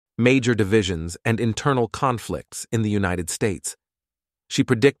major divisions, and internal conflicts in the United States. She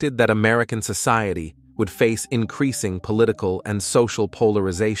predicted that American society would face increasing political and social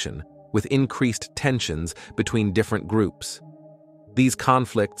polarization, with increased tensions between different groups. These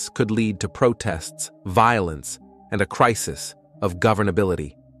conflicts could lead to protests, violence, and a crisis of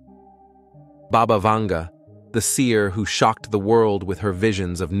governability. Baba Vanga, the seer who shocked the world with her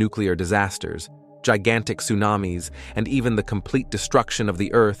visions of nuclear disasters, gigantic tsunamis, and even the complete destruction of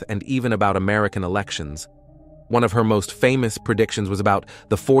the earth, and even about American elections. One of her most famous predictions was about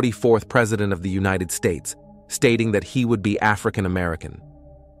the 44th President of the United States, stating that he would be African American.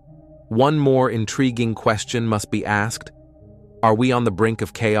 One more intriguing question must be asked: are we on the brink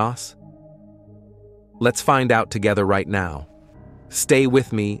of chaos? Let's find out together right now. Stay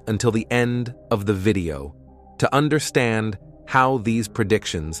with me until the end of the video to understand how these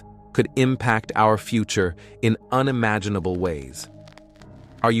predictions could impact our future in unimaginable ways.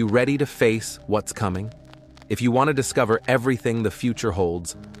 Are you ready to face what's coming? If you want to discover everything the future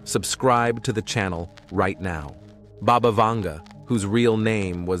holds, subscribe to the channel right now. Baba Vanga, whose real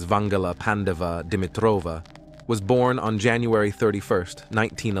name was Vangela Pandava Dimitrova, was born on January 31,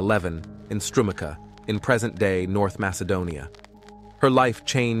 1911, in Strumica, in present-day North Macedonia. Her life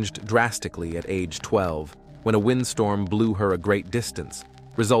changed drastically at age 12, when a windstorm blew her a great distance,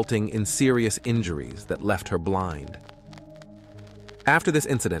 resulting in serious injuries that left her blind. After this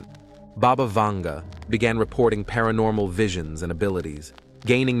incident, Baba Vanga began reporting paranormal visions and abilities,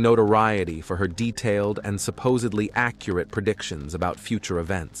 gaining notoriety for her detailed and supposedly accurate predictions about future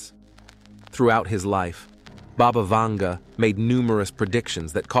events. Throughout his life, Baba Vanga made numerous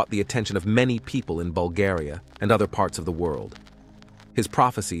predictions that caught the attention of many people in Bulgaria and other parts of the world. His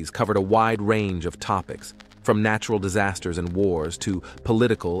prophecies covered a wide range of topics, from natural disasters and wars to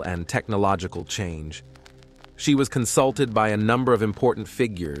political and technological change. She was consulted by a number of important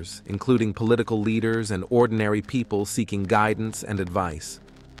figures, including political leaders and ordinary people seeking guidance and advice.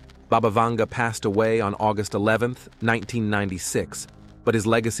 Baba Vanga passed away on August 11, 1996, but his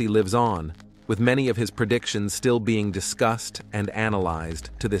legacy lives on, with many of his predictions still being discussed and analyzed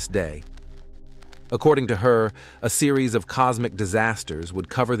to this day. According to her, a series of cosmic disasters would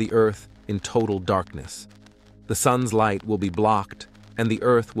cover the Earth in total darkness. The sun's light will be blocked, and the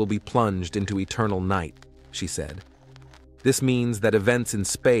Earth will be plunged into eternal night, she said. This means that events in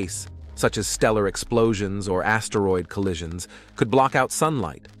space, such as stellar explosions or asteroid collisions, could block out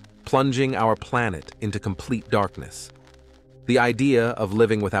sunlight, plunging our planet into complete darkness. The idea of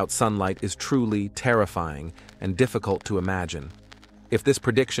living without sunlight is truly terrifying and difficult to imagine. If this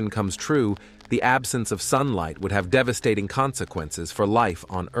prediction comes true, the absence of sunlight would have devastating consequences for life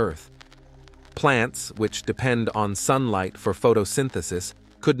on Earth. Plants, which depend on sunlight for photosynthesis,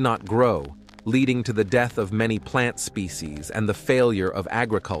 could not grow, leading to the death of many plant species and the failure of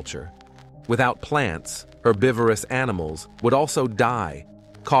agriculture. Without plants, herbivorous animals would also die,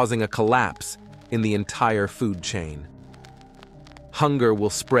 causing a collapse in the entire food chain. Hunger will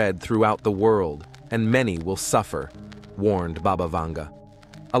spread throughout the world, and many will suffer, warned Baba Vanga.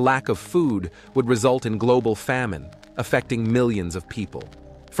 A lack of food would result in global famine, affecting millions of people.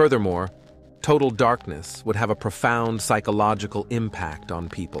 Furthermore, total darkness would have a profound psychological impact on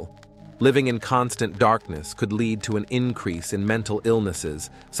people. Living in constant darkness could lead to an increase in mental illnesses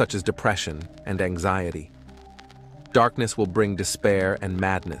such as depression and anxiety. Darkness will bring despair and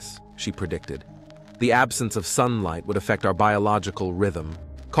madness, she predicted. The absence of sunlight would affect our biological rhythm,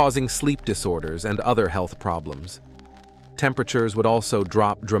 causing sleep disorders and other health problems. Temperatures would also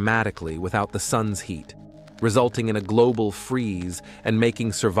drop dramatically without the sun's heat, resulting in a global freeze and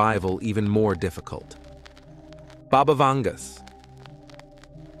making survival even more difficult. Baba Vanga's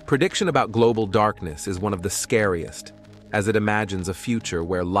prediction about global darkness is one of the scariest, as it imagines a future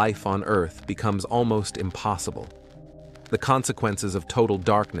where life on Earth becomes almost impossible. The consequences of total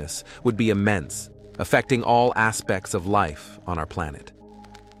darkness would be immense, affecting all aspects of life on our planet.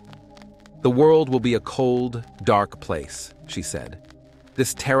 The world will be a cold, dark place, she said.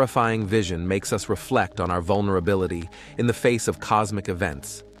 This terrifying vision makes us reflect on our vulnerability in the face of cosmic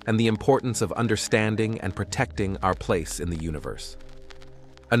events and the importance of understanding and protecting our place in the universe.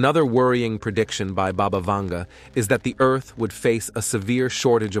 Another worrying prediction by Baba Vanga is that the Earth would face a severe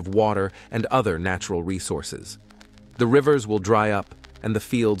shortage of water and other natural resources. The rivers will dry up and the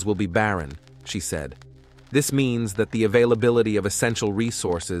fields will be barren, she said. This means that the availability of essential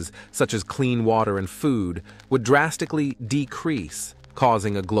resources, such as clean water and food, would drastically decrease,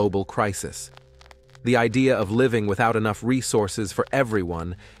 causing a global crisis. The idea of living without enough resources for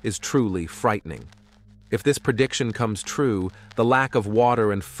everyone is truly frightening. If this prediction comes true, the lack of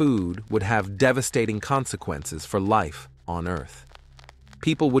water and food would have devastating consequences for life on Earth.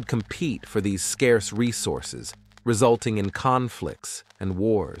 People would compete for these scarce resources, resulting in conflicts and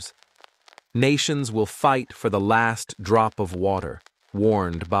wars. Nations will fight for the last drop of water,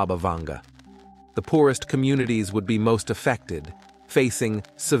 warned Baba Vanga. The poorest communities would be most affected, facing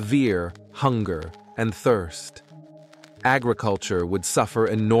severe hunger and thirst. Agriculture would suffer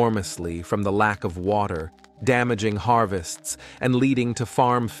enormously from the lack of water, damaging harvests and leading to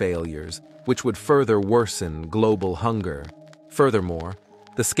farm failures, which would further worsen global hunger. Furthermore,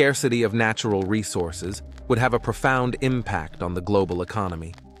 the scarcity of natural resources would have a profound impact on the global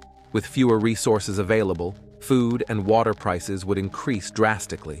economy. With fewer resources available, food and water prices would increase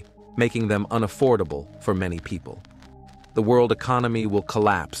drastically, making them unaffordable for many people. The world economy will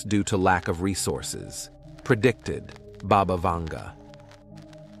collapse due to lack of resources, predicted Baba Vanga.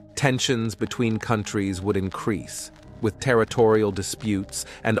 Tensions between countries would increase, with territorial disputes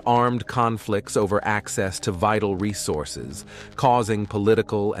and armed conflicts over access to vital resources, causing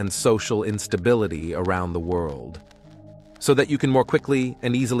political and social instability around the world. So that you can more quickly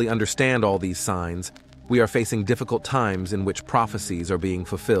and easily understand all these signs, we are facing difficult times in which prophecies are being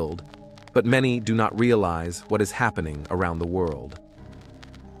fulfilled, but many do not realize what is happening around the world.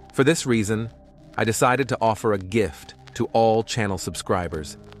 For this reason, I decided to offer a gift to all channel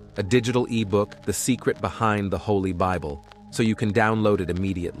subscribers, a digital ebook, The Secret Behind the Holy Bible, so you can download it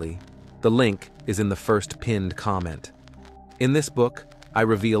immediately. The link is in the first pinned comment. In this book, I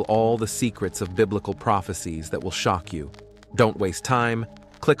reveal all the secrets of biblical prophecies that will shock you. Don't waste time,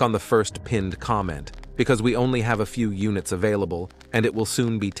 click on the first pinned comment, because we only have a few units available and it will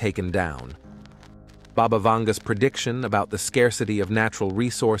soon be taken down. Baba Vanga's prediction about the scarcity of natural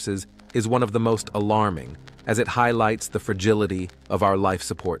resources is one of the most alarming, as it highlights the fragility of our life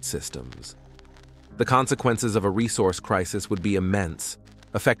support systems. The consequences of a resource crisis would be immense,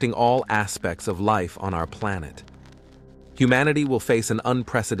 affecting all aspects of life on our planet. Humanity will face an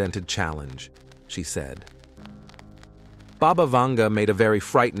unprecedented challenge, she said. Baba Vanga made a very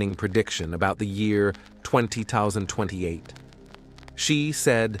frightening prediction about the year 2028. She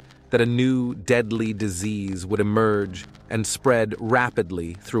said that a new deadly disease would emerge and spread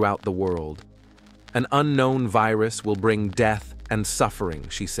rapidly throughout the world. An unknown virus will bring death and suffering,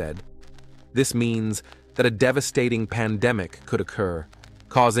 she said. This means that a devastating pandemic could occur,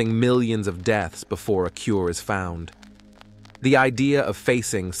 causing millions of deaths before a cure is found. The idea of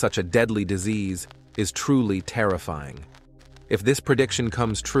facing such a deadly disease is truly terrifying. If this prediction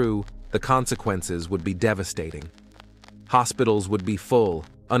comes true, the consequences would be devastating. Hospitals would be full,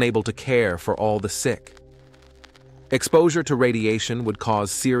 unable to care for all the sick. Exposure to radiation would cause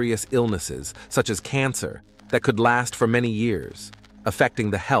serious illnesses, such as cancer, that could last for many years,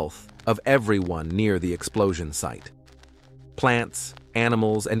 affecting the health of everyone near the explosion site. Plants,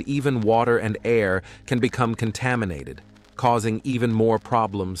 animals, and even water and air can become contaminated, causing even more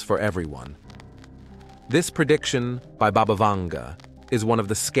problems for everyone. This prediction by Baba Vanga is one of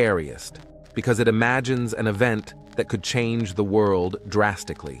the scariest because it imagines an event that could change the world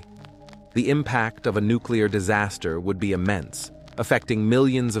drastically. The impact of a nuclear disaster would be immense, affecting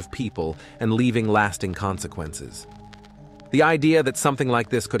millions of people and leaving lasting consequences. The idea that something like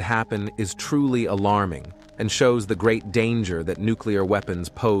this could happen is truly alarming and shows the great danger that nuclear weapons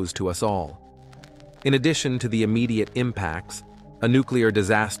pose to us all. In addition to the immediate impacts, a nuclear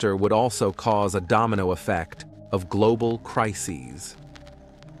disaster would also cause a domino effect of global crises.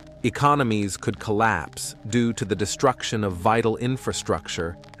 Economies could collapse due to the destruction of vital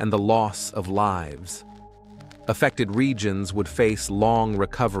infrastructure and the loss of lives. Affected regions would face long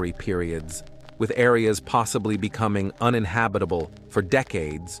recovery periods, with areas possibly becoming uninhabitable for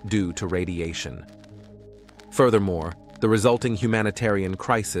decades due to radiation. Furthermore, the resulting humanitarian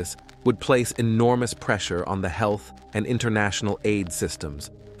crisis would place enormous pressure on the health and international aid systems,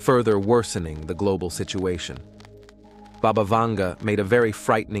 further worsening the global situation. Baba Vanga made a very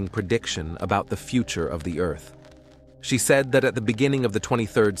frightening prediction about the future of the Earth. She said that at the beginning of the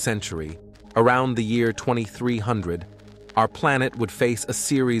 23rd century, around the year 2300, our planet would face a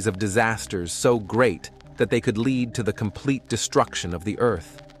series of disasters so great that they could lead to the complete destruction of the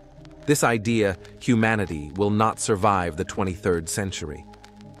Earth. This idea, humanity will not survive the 23rd century.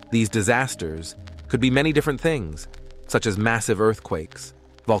 These disasters could be many different things, such as massive earthquakes,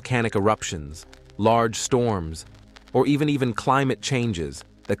 volcanic eruptions, large storms, or even climate changes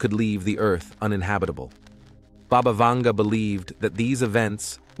that could leave the Earth uninhabitable. Baba Vanga believed that these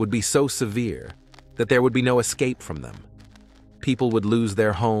events would be so severe that there would be no escape from them. People would lose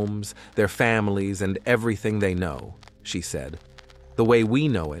their homes, their families, and everything they know, she said. The way we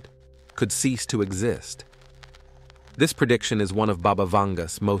know it could cease to exist. This prediction is one of Baba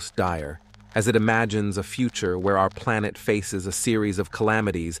Vanga's most dire, as it imagines a future where our planet faces a series of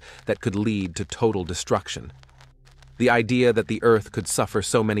calamities that could lead to total destruction. The idea that the Earth could suffer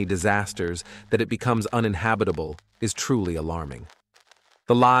so many disasters that it becomes uninhabitable is truly alarming.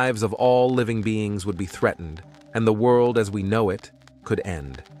 The lives of all living beings would be threatened, and the world as we know it could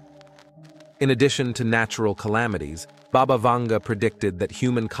end. In addition to natural calamities, Baba Vanga predicted that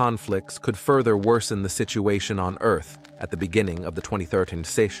human conflicts could further worsen the situation on Earth at the beginning of the 2013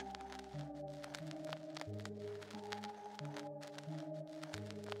 century.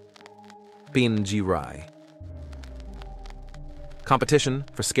 Binjirai. Competition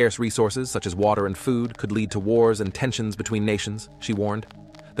for scarce resources such as water and food could lead to wars and tensions between nations, she warned.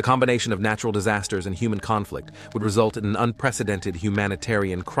 The combination of natural disasters and human conflict would result in an unprecedented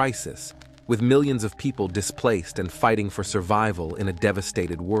humanitarian crisis, with millions of people displaced and fighting for survival in a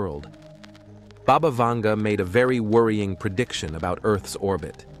devastated world. Baba Vanga made a very worrying prediction about Earth's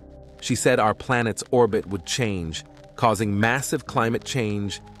orbit. She said our planet's orbit would change, causing massive climate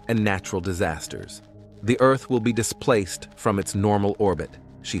change and natural disasters. The Earth will be displaced from its normal orbit,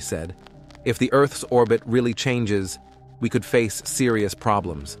 she said. If the Earth's orbit really changes, we could face serious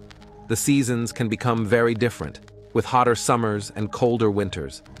problems. The seasons can become very different, with hotter summers and colder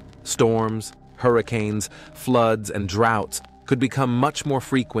winters. Storms, hurricanes, floods, and droughts could become much more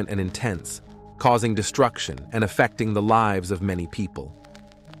frequent and intense, causing destruction and affecting the lives of many people.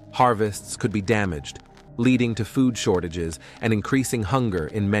 Harvests could be damaged, leading to food shortages and increasing hunger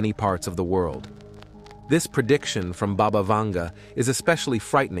in many parts of the world. This prediction from Baba Vanga is especially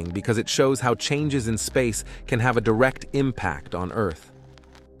frightening because it shows how changes in space can have a direct impact on Earth.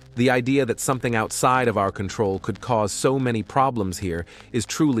 The idea that something outside of our control could cause so many problems here is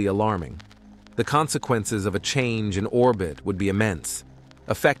truly alarming. The consequences of a change in orbit would be immense,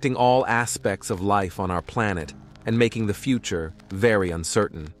 affecting all aspects of life on our planet and making the future very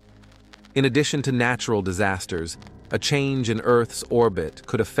uncertain. In addition to natural disasters, a change in Earth's orbit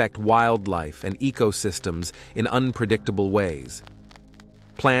could affect wildlife and ecosystems in unpredictable ways.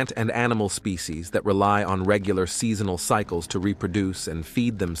 Plant and animal species that rely on regular seasonal cycles to reproduce and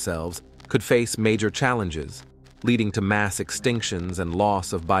feed themselves could face major challenges, leading to mass extinctions and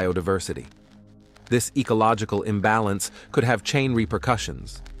loss of biodiversity. This ecological imbalance could have chain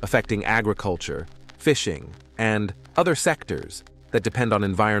repercussions, affecting agriculture, fishing, and other sectors that depend on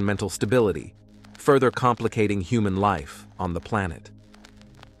environmental stability, further complicating human life on the planet.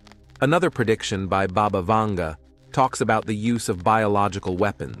 Another prediction by Baba Vanga talks about the use of biological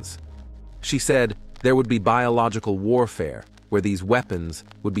weapons. She said there would be biological warfare where these weapons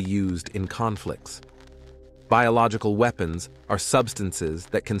would be used in conflicts. Biological weapons are substances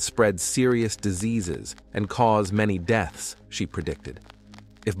that can spread serious diseases and cause many deaths, she predicted.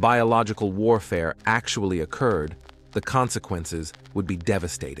 If biological warfare actually occurred, the consequences would be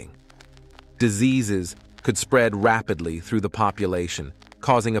devastating. Diseases could spread rapidly through the population,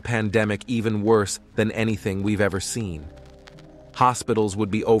 causing a pandemic even worse than anything we've ever seen. Hospitals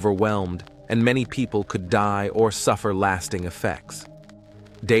would be overwhelmed, and many people could die or suffer lasting effects.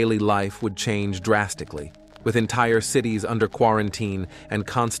 Daily life would change drastically, with entire cities under quarantine and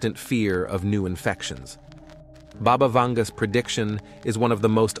constant fear of new infections. Baba Vanga's prediction is one of the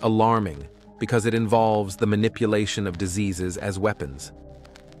most alarming because it involves the manipulation of diseases as weapons.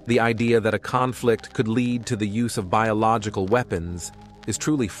 The idea that a conflict could lead to the use of biological weapons is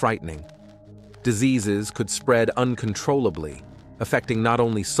truly frightening. Diseases could spread uncontrollably, affecting not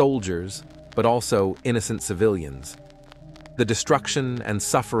only soldiers, but also innocent civilians. The destruction and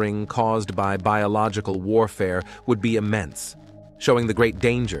suffering caused by biological warfare would be immense, showing the great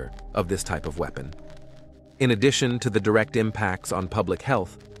danger of this type of weapon. In addition to the direct impacts on public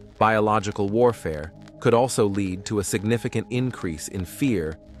health, biological warfare could also lead to a significant increase in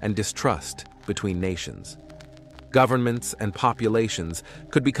fear and distrust between nations. Governments and populations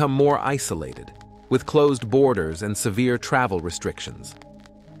could become more isolated, with closed borders and severe travel restrictions.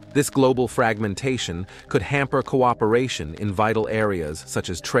 This global fragmentation could hamper cooperation in vital areas such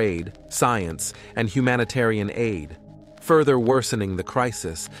as trade, science, and humanitarian aid, further worsening the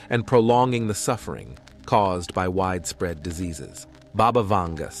crisis and prolonging the suffering caused by widespread diseases. Baba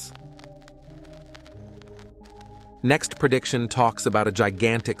Vanga's next prediction talks about a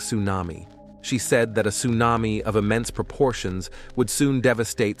gigantic tsunami. She said that a tsunami of immense proportions would soon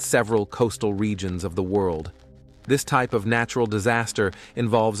devastate several coastal regions of the world. This type of natural disaster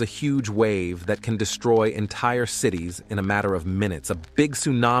involves a huge wave that can destroy entire cities in a matter of minutes. A big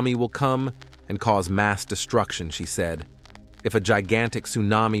tsunami will come and cause mass destruction, she said. If a gigantic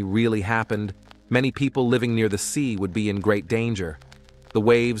tsunami really happened, many people living near the sea would be in great danger. The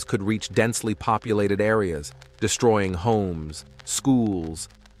waves could reach densely populated areas, destroying homes, schools,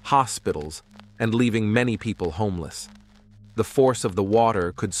 hospitals, and leaving many people homeless. The force of the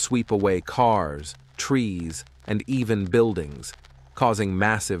water could sweep away cars, trees, and even buildings, causing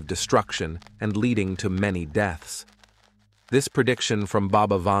massive destruction and leading to many deaths. This prediction from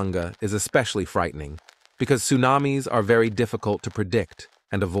Baba Vanga is especially frightening because tsunamis are very difficult to predict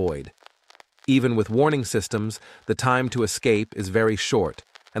and avoid. Even with warning systems, the time to escape is very short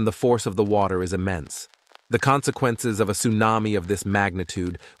and the force of the water is immense. The consequences of a tsunami of this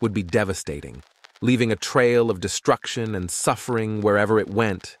magnitude would be devastating, leaving a trail of destruction and suffering wherever it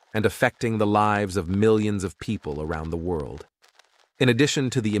went and affecting the lives of millions of people around the world. In addition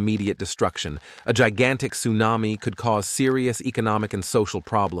to the immediate destruction, a gigantic tsunami could cause serious economic and social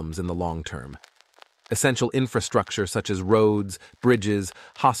problems in the long term. Essential infrastructure such as roads, bridges,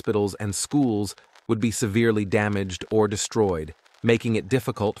 hospitals, and schools would be severely damaged or destroyed, making it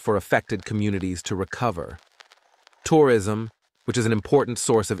difficult for affected communities to recover. Tourism, which is an important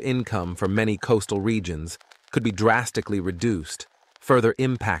source of income for many coastal regions, could be drastically reduced, further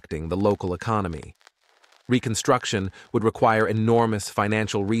impacting the local economy. Reconstruction would require enormous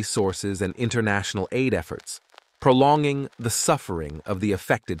financial resources and international aid efforts, prolonging the suffering of the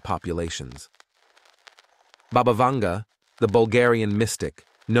affected populations. Baba Vanga, the Bulgarian mystic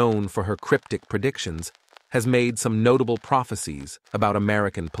known for her cryptic predictions, has made some notable prophecies about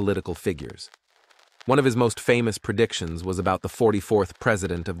American political figures. One of his most famous predictions was about the 44th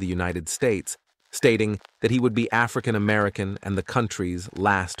President of the United States, stating that he would be African American and the country's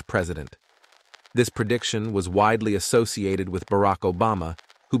last president. This prediction was widely associated with Barack Obama,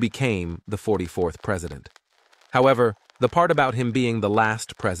 who became the 44th president. However, the part about him being the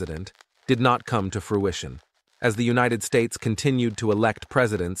last president did not come to fruition, as the United States continued to elect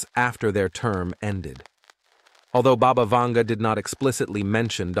presidents after their term ended. Although Baba Vanga did not explicitly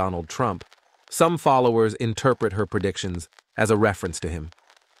mention Donald Trump, some followers interpret her predictions as a reference to him.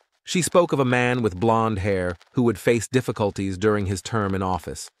 She spoke of a man with blonde hair who would face difficulties during his term in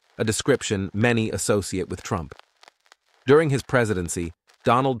office, a description many associate with Trump. During his presidency,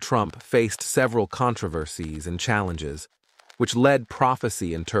 Donald Trump faced several controversies and challenges, which led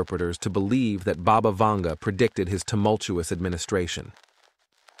prophecy interpreters to believe that Baba Vanga predicted his tumultuous administration.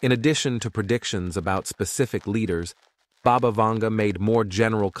 In addition to predictions about specific leaders, Baba Vanga made more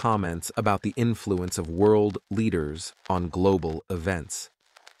general comments about the influence of world leaders on global events.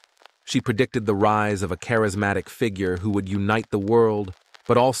 She predicted the rise of a charismatic figure who would unite the world,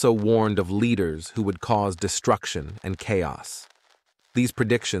 but also warned of leaders who would cause destruction and chaos. These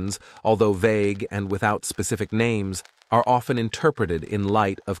predictions, although vague and without specific names, are often interpreted in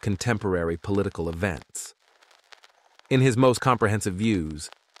light of contemporary political events. In his most comprehensive views,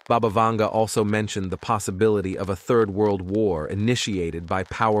 Baba Vanga also mentioned the possibility of a Third World War initiated by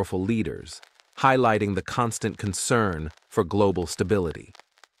powerful leaders, highlighting the constant concern for global stability.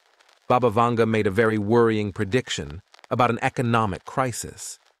 Baba Vanga made a very worrying prediction about an economic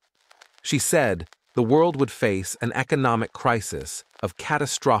crisis. She said the world would face an economic crisis of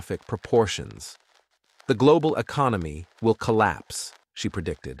catastrophic proportions. The global economy will collapse, she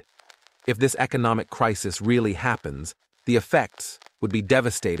predicted. If this economic crisis really happens, the effects would be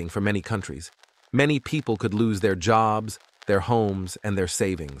devastating for many countries. Many people could lose their jobs, their homes, and their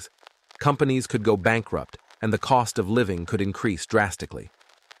savings. Companies could go bankrupt, and the cost of living could increase drastically.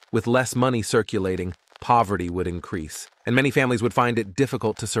 With less money circulating, poverty would increase, and many families would find it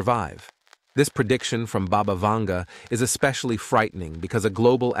difficult to survive. This prediction from Baba Vanga is especially frightening because a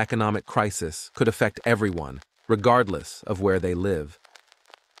global economic crisis could affect everyone, regardless of where they live.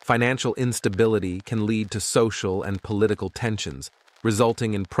 Financial instability can lead to social and political tensions,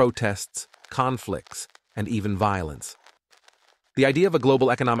 resulting in protests, conflicts, and even violence. The idea of a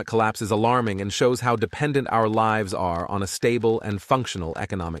global economic collapse is alarming and shows how dependent our lives are on a stable and functional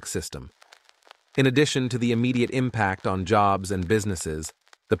economic system. In addition to the immediate impact on jobs and businesses,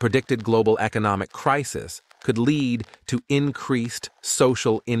 the predicted global economic crisis could lead to increased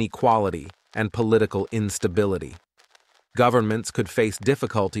social inequality and political instability. Governments could face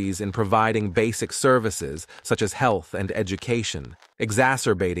difficulties in providing basic services such as health and education,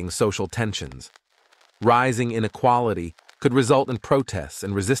 exacerbating social tensions. Rising inequality could result in protests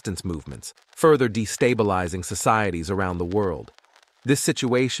and resistance movements, further destabilizing societies around the world. This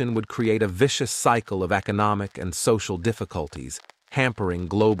situation would create a vicious cycle of economic and social difficulties, hampering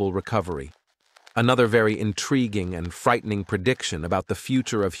global recovery. Another very intriguing and frightening prediction about the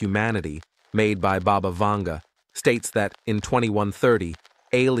future of humanity, made by Baba Vanga, states that in 2130,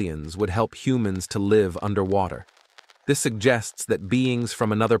 aliens would help humans to live underwater. This suggests that beings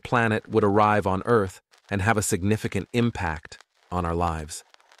from another planet would arrive on Earth and have a significant impact on our lives.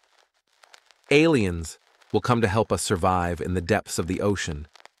 Aliens will come to help us survive in the depths of the ocean,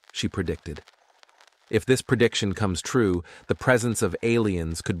 she predicted. If this prediction comes true, the presence of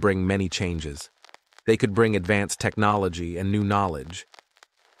aliens could bring many changes. They could bring advanced technology and new knowledge,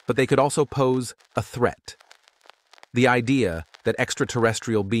 but they could also pose a threat. The idea that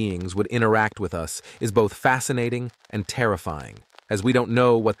extraterrestrial beings would interact with us is both fascinating and terrifying, as we don't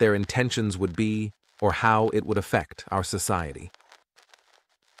know what their intentions would be or how it would affect our society.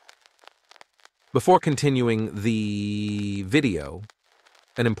 Before continuing the video,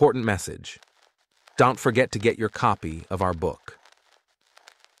 an important message. Don't forget to get your copy of our book.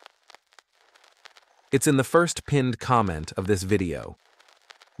 It's in the first pinned comment of this video.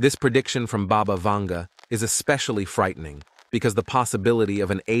 This prediction from Baba Vanga is especially frightening because the possibility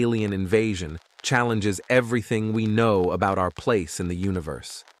of an alien invasion challenges everything we know about our place in the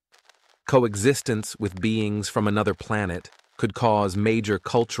universe. Coexistence with beings from another planet could cause major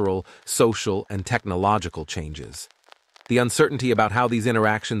cultural, social, and technological changes. The uncertainty about how these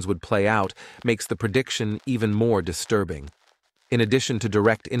interactions would play out makes the prediction even more disturbing. In addition to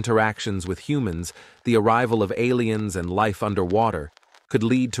direct interactions with humans, the arrival of aliens and life underwater could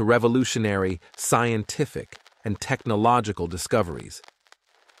lead to revolutionary scientific and technological discoveries.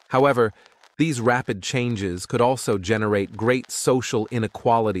 However, these rapid changes could also generate great social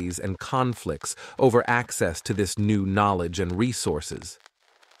inequalities and conflicts over access to this new knowledge and resources.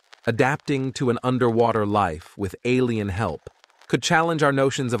 Adapting to an underwater life with alien help could challenge our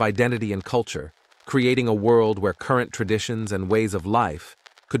notions of identity and culture, creating a world where current traditions and ways of life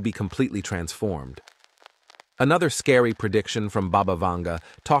could be completely transformed. Another scary prediction from Baba Vanga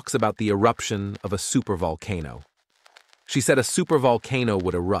talks about the eruption of a supervolcano. She said a supervolcano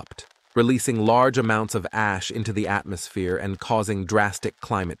would erupt, releasing large amounts of ash into the atmosphere and causing drastic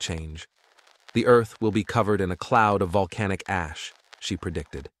climate change. The Earth will be covered in a cloud of volcanic ash, she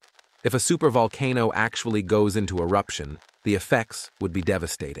predicted. If a supervolcano actually goes into eruption, the effects would be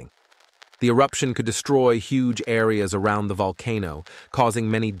devastating. The eruption could destroy huge areas around the volcano, causing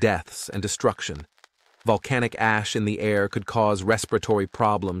many deaths and destruction. Volcanic ash in the air could cause respiratory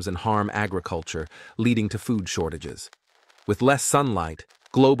problems and harm agriculture, leading to food shortages. With less sunlight,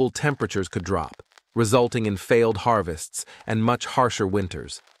 global temperatures could drop, resulting in failed harvests and much harsher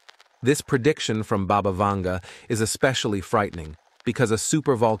winters. This prediction from Baba Vanga is especially frightening because a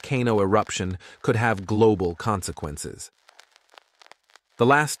supervolcano eruption could have global consequences. The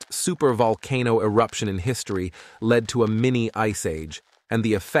last supervolcano eruption in history led to a mini ice age, and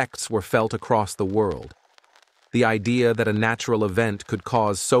the effects were felt across the world. The idea that a natural event could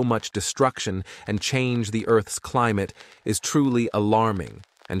cause so much destruction and change the Earth's climate is truly alarming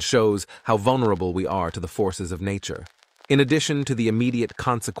and shows how vulnerable we are to the forces of nature. In addition to the immediate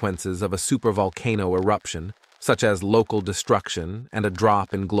consequences of a supervolcano eruption, such as local destruction and a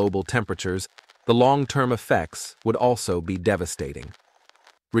drop in global temperatures, the long-term effects would also be devastating.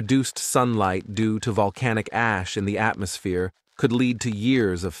 Reduced sunlight due to volcanic ash in the atmosphere could lead to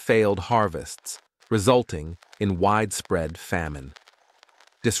years of failed harvests, resulting in widespread famine.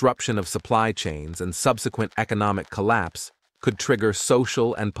 Disruption of supply chains and subsequent economic collapse could trigger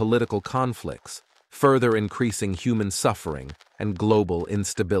social and political conflicts, further increasing human suffering and global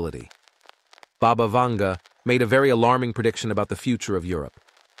instability. Baba Vanga made a very alarming prediction about the future of Europe.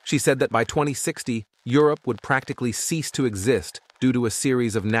 She said that by 2060, Europe would practically cease to exist due to a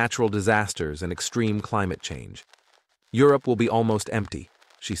series of natural disasters and extreme climate change. Europe will be almost empty,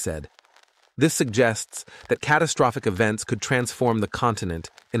 she said. This suggests that catastrophic events could transform the continent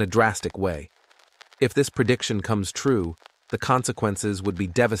in a drastic way. If this prediction comes true, the consequences would be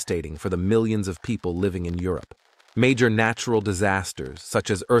devastating for the millions of people living in Europe. Major natural disasters, such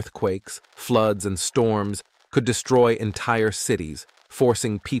as earthquakes, floods, and storms, could destroy entire cities,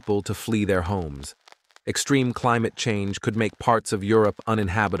 forcing people to flee their homes. Extreme climate change could make parts of Europe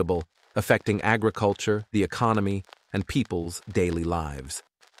uninhabitable, affecting agriculture, the economy, and people's daily lives.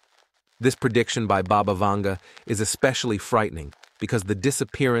 This prediction by Baba Vanga is especially frightening because the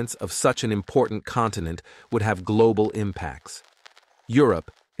disappearance of such an important continent would have global impacts.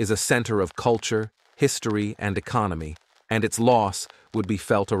 Europe is a center of culture, history, and economy, and its loss would be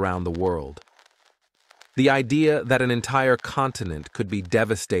felt around the world. The idea that an entire continent could be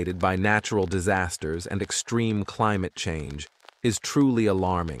devastated by natural disasters and extreme climate change is truly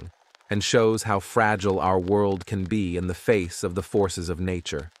alarming and shows how fragile our world can be in the face of the forces of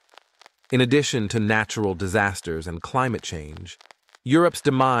nature. In addition to natural disasters and climate change, Europe's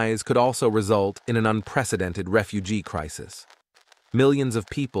demise could also result in an unprecedented refugee crisis. Millions of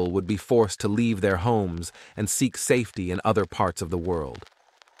people would be forced to leave their homes and seek safety in other parts of the world.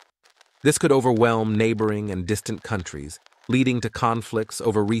 This could overwhelm neighboring and distant countries, leading to conflicts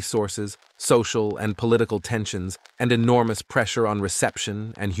over resources, social and political tensions, and enormous pressure on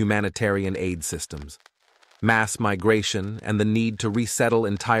reception and humanitarian aid systems. Mass migration and the need to resettle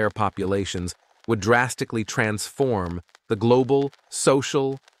entire populations would drastically transform the global,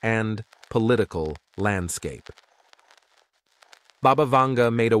 social, and political landscape. Baba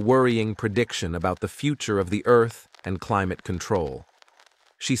Vanga made a worrying prediction about the future of the Earth and climate control.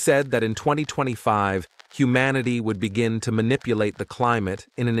 She said that in 2025, humanity would begin to manipulate the climate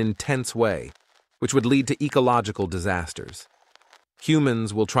in an intense way, which would lead to ecological disasters.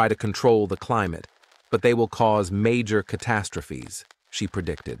 Humans will try to control the climate, but they will cause major catastrophes, she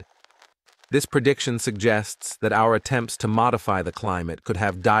predicted. This prediction suggests that our attempts to modify the climate could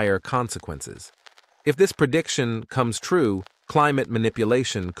have dire consequences. If this prediction comes true, climate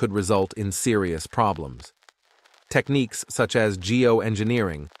manipulation could result in serious problems. Techniques such as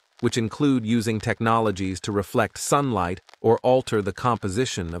geoengineering, which include using technologies to reflect sunlight or alter the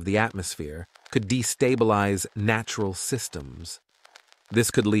composition of the atmosphere, could destabilize natural systems.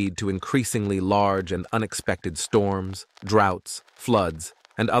 This could lead to increasingly large and unexpected storms, droughts, floods,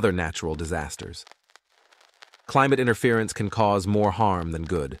 and other natural disasters. Climate interference can cause more harm than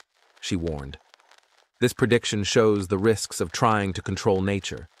good, she warned. This prediction shows the risks of trying to control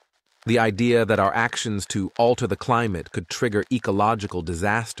nature. The idea that our actions to alter the climate could trigger ecological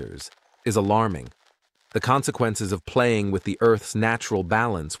disasters is alarming. The consequences of playing with the Earth's natural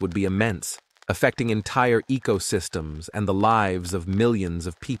balance would be immense, affecting entire ecosystems and the lives of millions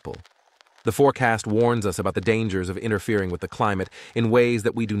of people. The forecast warns us about the dangers of interfering with the climate in ways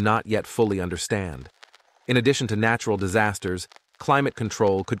that we do not yet fully understand. In addition to natural disasters, climate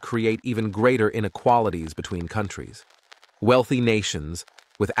control could create even greater inequalities between countries. Wealthy nations,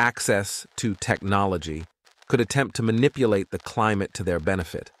 with access to technology, could attempt to manipulate the climate to their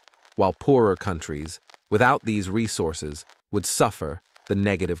benefit, while poorer countries, without these resources, would suffer the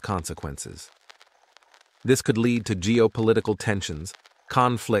negative consequences. This could lead to geopolitical tensions,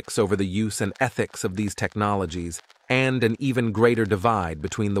 conflicts over the use and ethics of these technologies, and an even greater divide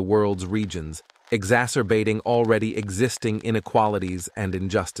between the world's regions, exacerbating already existing inequalities and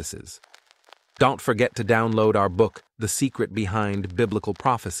injustices. Don't forget to download our book, The Secret Behind Biblical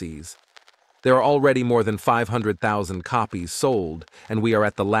Prophecies. There are already more than 500,000 copies sold, and we are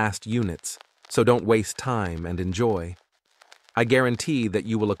at the last units, so don't waste time and enjoy. I guarantee that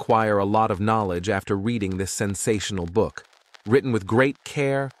you will acquire a lot of knowledge after reading this sensational book, written with great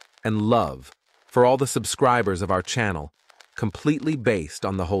care and love for all the subscribers of our channel, completely based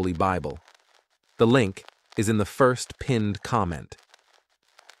on the Holy Bible. The link is in the first pinned comment.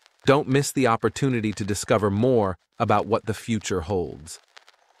 Don't miss the opportunity to discover more about what the future holds.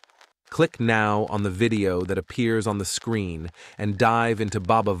 Click now on the video that appears on the screen and dive into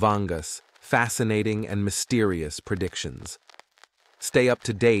Baba Vanga's fascinating and mysterious predictions. Stay up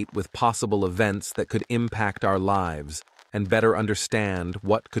to date with possible events that could impact our lives and better understand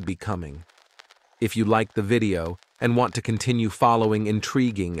what could be coming. If you like the video and want to continue following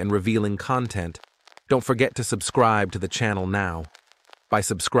intriguing and revealing content, don't forget to subscribe to the channel now. By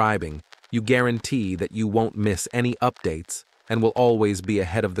subscribing, you guarantee that you won't miss any updates and will always be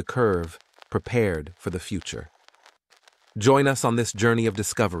ahead of the curve, prepared for the future. Join us on this journey of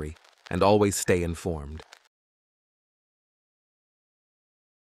discovery and always stay informed.